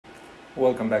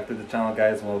Welcome back to the channel,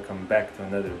 guys. Welcome back to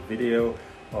another video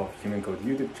of Human Code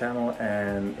YouTube channel,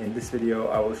 and in this video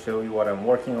I will show you what I'm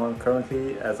working on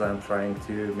currently as I'm trying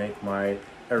to make my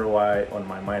ROI on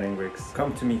my mining rigs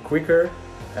come to me quicker.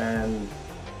 And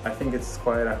I think it's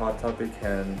quite a hot topic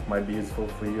and might be useful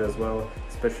for you as well,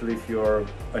 especially if you're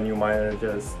a new miner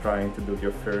just trying to build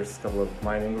your first couple of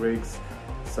mining rigs.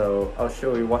 So I'll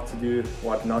show you what to do,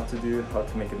 what not to do, how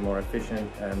to make it more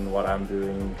efficient, and what I'm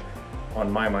doing on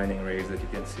my mining rigs that you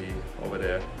can see over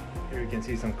there. Here you can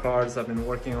see some cards I've been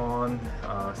working on,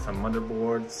 some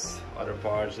motherboards, other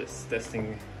parts, just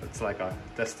testing. It's like a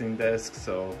testing desk,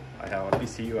 so I have a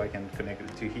PCU I can connect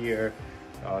it to here,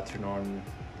 turn on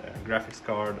the graphics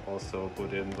card, also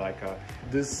put in like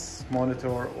this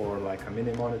monitor or like a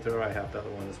mini monitor. I have that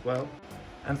one as well.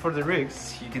 And for the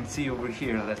rigs, you can see over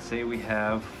here, let's say we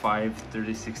have 5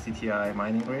 3060 Ti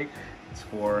mining rig. It's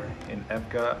 4 in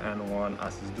EPGA and 1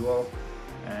 Asus Dual,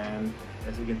 and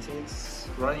as you can see it's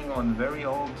running on very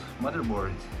old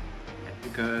motherboard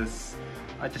because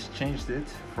I just changed it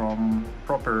from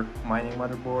proper mining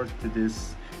motherboard to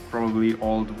this probably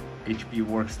old HP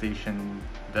workstation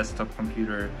desktop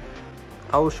computer.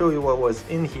 I will show you what was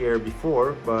in here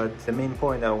before, but the main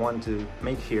point I want to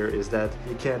make here is that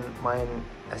you can mine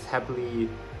as happily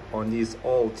on these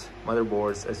old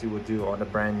motherboards as you would do on the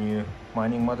brand new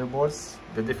mining motherboards.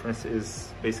 The difference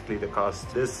is basically the cost.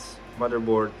 This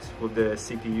motherboard with the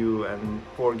CPU and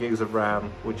 4 gigs of RAM,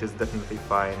 which is definitely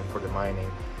fine for the mining.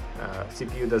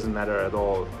 CPU doesn't matter at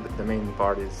all. The main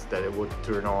part is that it would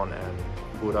turn on and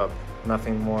boot up.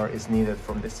 Nothing more is needed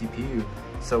from the CPU.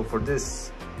 So for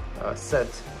this set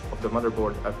of the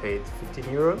motherboard I paid 15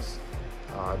 euros.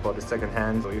 I bought it second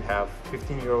hand, so you have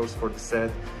 15 euros for the set.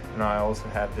 And I also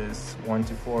have this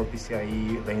 1-to-4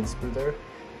 PCIe lane splitter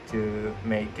to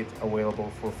make it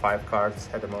available for 5 cards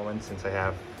at the moment, since I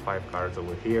have 5 cards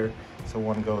over here. So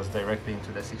one goes directly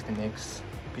into the 16X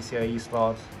PCIe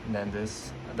slot, and then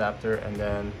this adapter, and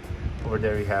then over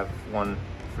there you have one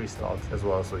free slot as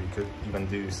well, so you could even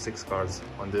do 6 cards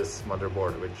on this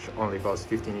motherboard, which only costs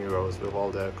 15 euros with all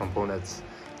the components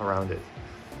around it.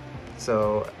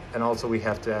 So, and also we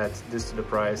have to add this to the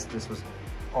price. This was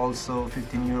also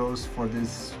 15 euros for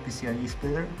this PCIe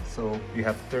splitter, so you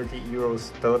have 30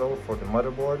 euros total for the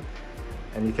motherboard,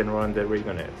 and you can run the rig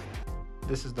on it.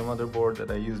 This is the motherboard that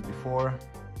I used before.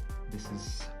 This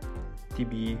is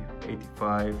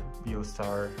TB85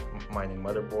 Biostar mining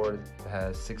motherboard. It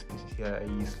has 6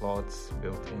 PCIe slots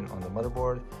built in on the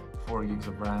motherboard, 4 gigs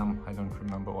of RAM. I don't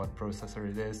remember what processor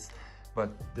it is, but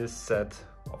this set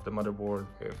of the motherboard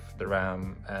with the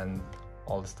RAM and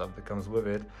all the stuff that comes with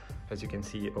it, as you can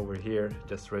see over here,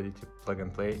 just ready to plug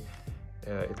and play.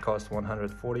 It costs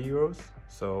 140 euros,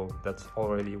 so that's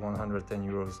already 110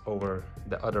 euros over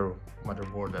the other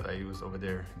motherboard that I use over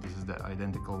there. This is the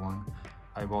identical one.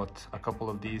 I bought a couple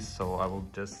of these, so I will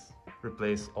just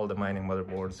replace all the mining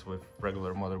motherboards with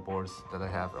regular motherboards that I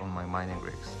have on my mining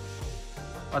rigs.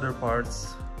 Other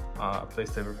parts, I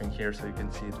placed everything here so you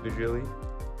can see it visually.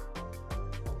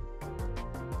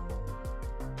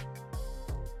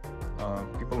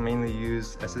 People mainly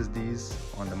use SSDs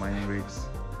on the mining rigs,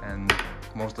 and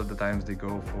most of the times they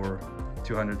go for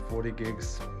 240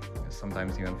 gigs,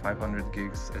 sometimes even 500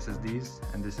 gigs SSDs,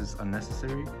 and this is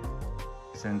unnecessary,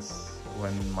 since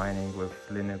when mining with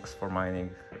Linux for mining,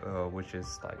 which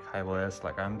is like HiveOS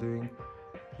like I'm doing,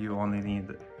 you only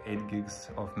need 8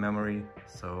 gigs of memory,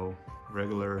 so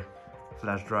regular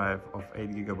flash drive of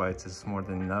 8 gigabytes is more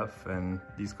than enough, and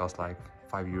these cost like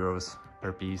 5 euros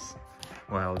per piece,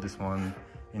 while this one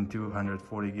in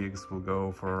 240 gigs will go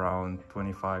for around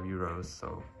 25 euros,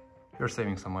 so you're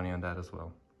saving some money on that as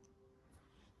well.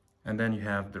 And then you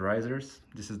have the risers.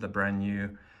 This is the brand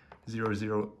new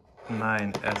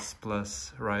 009S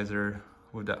Plus riser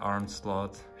with the ARM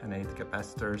slot and 8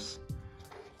 capacitors.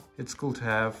 It's cool to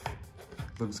have,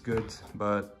 looks good,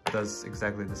 but does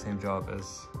exactly the same job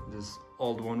as this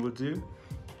old one would do.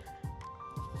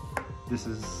 This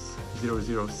is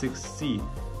 006C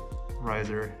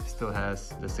riser, still has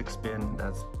the 6-pin.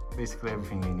 That's basically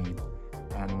everything you need.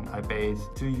 And I paid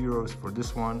 2 euros for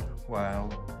this one, while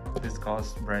this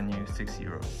costs brand new 6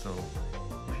 euros. So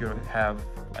if you have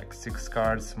like 6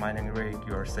 cards mining rig,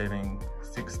 you are saving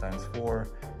 6 times 4,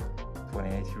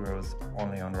 28 euros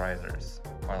only on risers,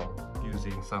 while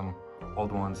using some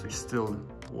old ones which still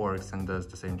works and does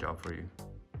the same job for you.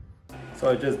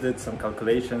 So I just did some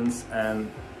calculations,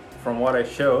 and from what I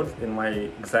showed in my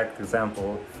exact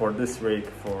example, for this rig,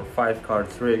 for 5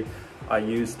 cards rig, I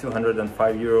used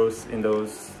 205 euros in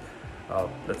those,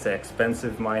 let's say,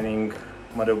 expensive mining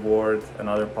motherboard and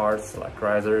other parts like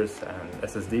risers and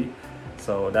SSD.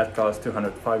 So that costs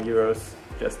 205 euros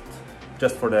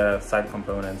just for the side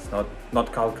components,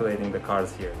 not calculating the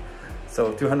cars here.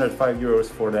 So 205 euros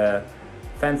for the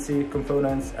fancy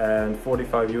components and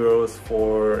 45 euros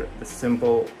for the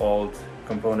simple old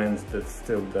components that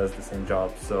still does the same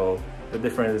job. So the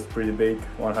difference is pretty big,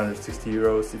 160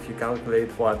 euros. If you calculate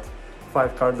what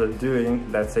 5 cards are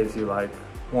doing, that saves you like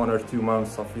 1 or 2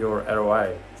 months of your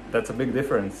ROI. That's a big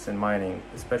difference in mining,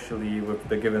 especially with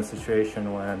the given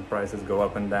situation when prices go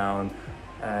up and down,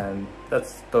 and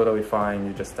that's totally fine.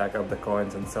 You just stack up the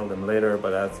coins and sell them later,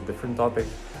 but that's a different topic.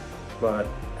 But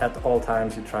at all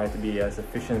times you try to be as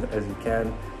efficient as you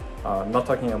can. Not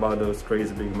talking about those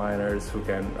crazy big miners who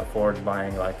can afford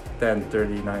buying like 10,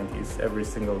 30, 90s every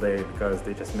single day because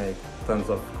they just make tons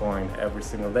of coin every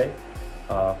single day.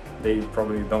 They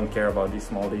probably don't care about these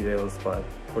small details, but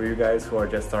for you guys who are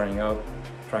just starting out,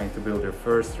 trying to build your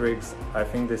first rigs, I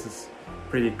think this is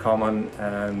pretty common,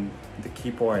 and the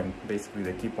key point, basically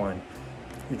the key point,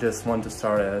 you just want to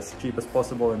start as cheap as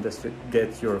possible and just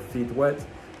get your feet wet.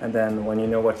 And then when you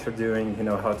know what you're doing, you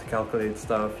know how to calculate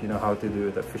stuff, you know how to do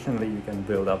it efficiently, you can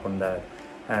build up on that.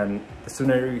 And the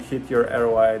sooner you hit your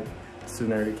ROI, the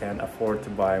sooner you can afford to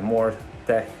buy more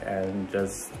tech and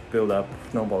just build up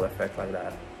snowball effect like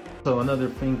that. So another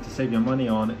thing to save your money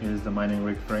on is the mining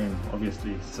rig frame,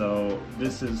 obviously. So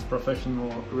this is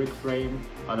professional rig frame.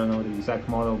 I don't know the exact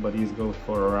model, but these go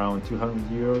for around 200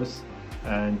 euros.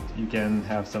 And you can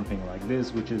have something like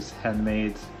this, which is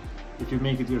handmade. If you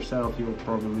make it yourself, you will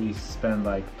probably spend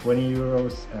like 20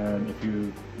 euros. And if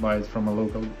you buy it from a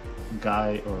local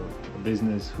guy or a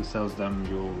business who sells them,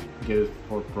 you'll get it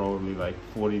for probably like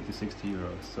 40 to 60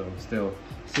 euros. So still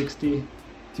 60,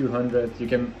 200. You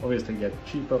can obviously get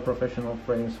cheaper professional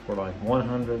frames for like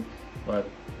 100, but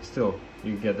still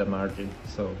you get the margin.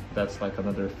 So that's like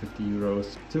another 50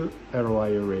 euros to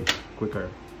ROI your rig quicker.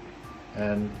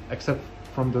 And except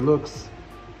from the looks,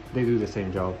 they do the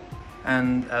same job.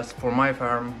 And as for my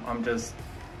farm,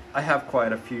 I have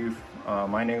quite a few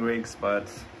mining rigs,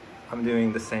 but I'm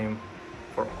doing the same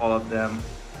for all of them.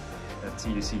 Let's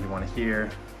see, you see one here,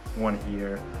 one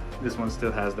here. This one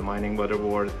still has the mining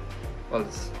motherboard. Well,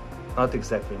 it's not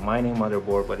exactly a mining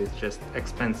motherboard, but it's just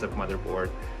expensive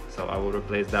motherboard. So I will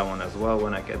replace that one as well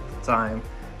when I get the time.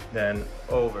 Then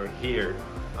over here,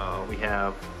 we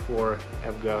have 4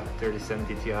 EVGA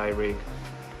 3070 Ti rig.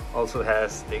 Also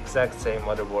has the exact same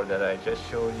motherboard that I just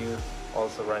showed you,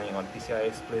 also running on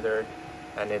PCIe splitter,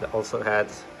 and it also had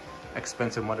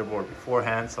expensive motherboard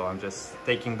beforehand, so I'm just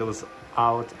taking those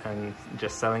out and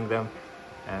just selling them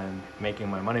and making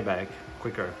my money back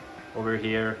quicker. Over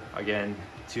here again,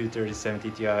 2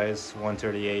 3070 Ti's, 1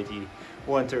 3080,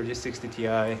 1 3060 Ti,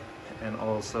 and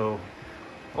also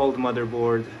old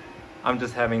motherboard. I'm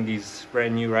just having these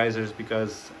brand new risers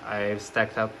because I've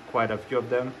stacked up quite a few of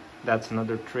them. That's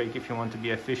another trick if you want to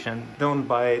be efficient. Don't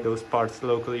buy those parts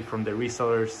locally from the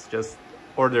resellers, just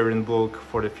order in bulk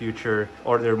for the future.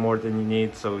 Order more than you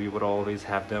need, so you would always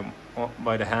have them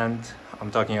by the hand.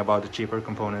 I'm talking about the cheaper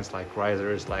components like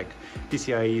risers, like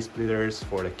PCIe splitters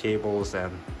for the cables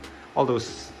and all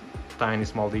those tiny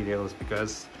small details,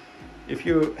 because if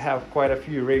you have quite a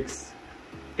few rigs,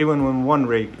 even when one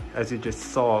rig, as you just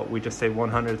saw, we just saved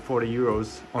 140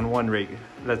 euros on one rig.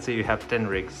 Let's say you have 10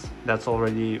 rigs, that's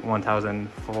already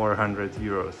 1,400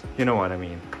 euros. You know what I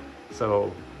mean.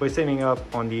 So by saving up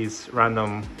on these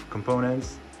random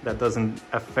components that doesn't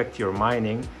affect your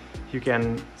mining, you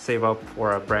can save up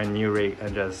for a brand new rig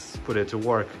and just put it to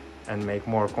work and make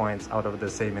more coins out of the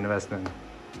same investment.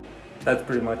 That's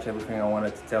pretty much everything I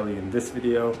wanted to tell you in this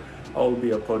video. I'll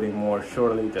be uploading more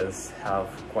shortly, just have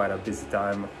quite a busy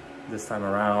time this time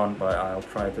around, but I'll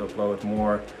try to upload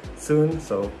more soon,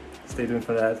 so stay tuned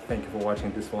for that. Thank you for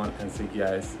watching this one, and see you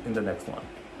guys in the next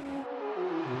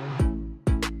one.